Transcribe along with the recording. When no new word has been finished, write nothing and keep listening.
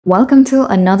Welcome to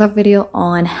another video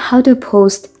on how to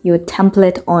post your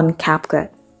template on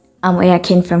Capcut. I'm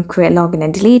Ayakin from Create, Login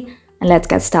and Delete, and let's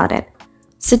get started.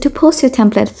 So to post your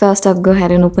template, first up, go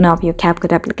ahead and open up your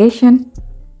Capcut application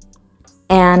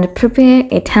and prepare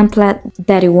a template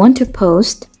that you want to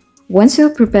post. Once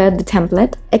you've prepared the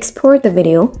template, export the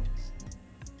video.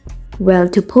 Well,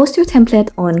 to post your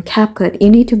template on Capcut, you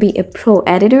need to be a pro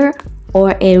editor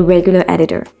or a regular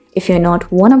editor. If you're not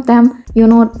one of them, you're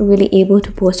not really able to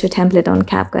post your template on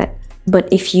Capcut. But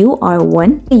if you are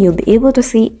one, you'll be able to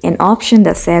see an option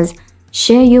that says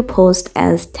share your post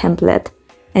as template,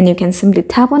 and you can simply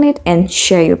tap on it and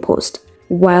share your post.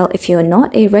 While if you're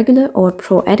not a regular or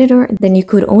pro editor, then you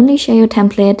could only share your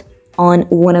template on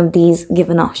one of these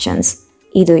given options,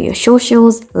 either your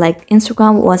socials like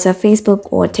Instagram, WhatsApp,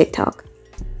 Facebook, or TikTok.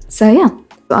 So yeah,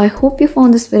 I hope you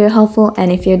found this video helpful,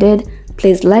 and if you did,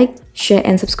 please like, share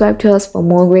and subscribe to us for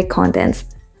more great contents.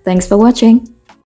 Thanks for watching.